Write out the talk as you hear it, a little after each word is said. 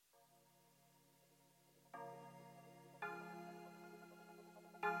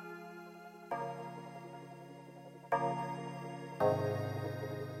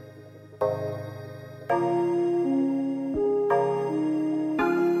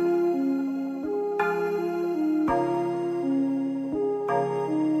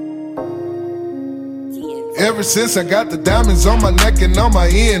Ever since I got the diamonds on my neck and on my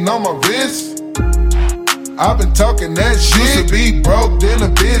ear and on my wrist, I've been talking that shit. Used to be broke, then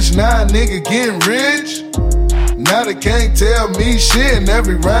a bitch, now a nigga getting rich. Now they can't tell me shit, and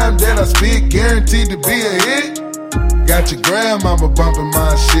every rhyme that I spit guaranteed to be a hit. Got your grandmama bumping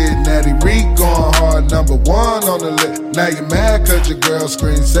my shit, Natty Reek going hard, #1 on the list. Now you mad cause your girl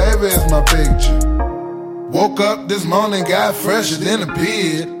screensaver is my picture. Woke up this morning, got fresher than a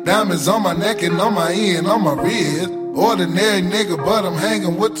beard. Diamonds on my neck and on my ear and on my wrist. Ordinary nigga, but I'm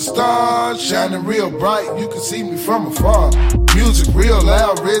hanging with the stars. Shining real bright, you can see me from afar. Music real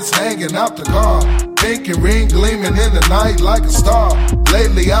loud, wrist hanging out the car. Pink and ring gleaming in the night like a star.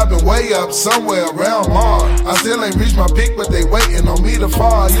 Lately I've been way up somewhere around Mars. I still ain't reached my peak, but they waiting on me to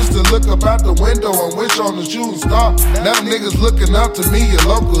fall. I used to look up out the window and wish on the shooting star. Now them niggas looking up to me, your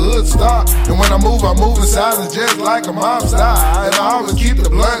local hood star. And when I move in silence just like a mob star. And I always keep the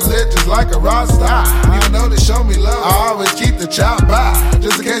blunt lit just like a rock star. Even though they show me love, I always keep the chop by,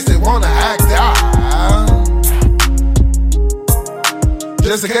 just in case they wanna act out.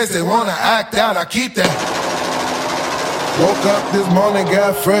 Just in case they wanna act out, I keep that. Woke up this morning,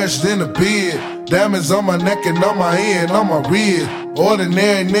 got fresh, then a beard. Diamonds on my neck and on my ear and on my wrist.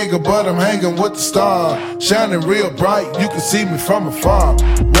 Ordinary nigga, but I'm hanging with the stars. Shining real bright, you can see me from afar.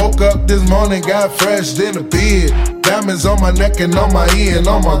 Woke up this morning, got fresh, then a beard. Diamonds on my neck and on my ear and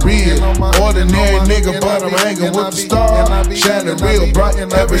on my wrist. Ordinary nigga, but I'm hanging with the stars. Shining real bright,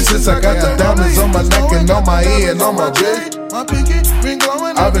 ever since I got the diamonds on my neck and on my ear and on my wrist.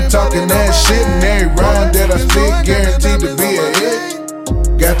 I've been talking that shit, and every rhyme that I spit guaranteed to be a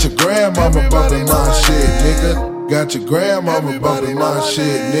hit. Got your grandmama bumping my shit, nigga. Got your grandmama bumping my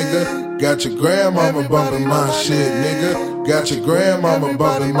shit, nigga. Got your grandmama bumping my shit, nigga. Got your grandmama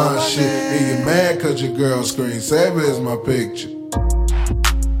bumping my shit. And you mad cause your girl screensaver is my picture.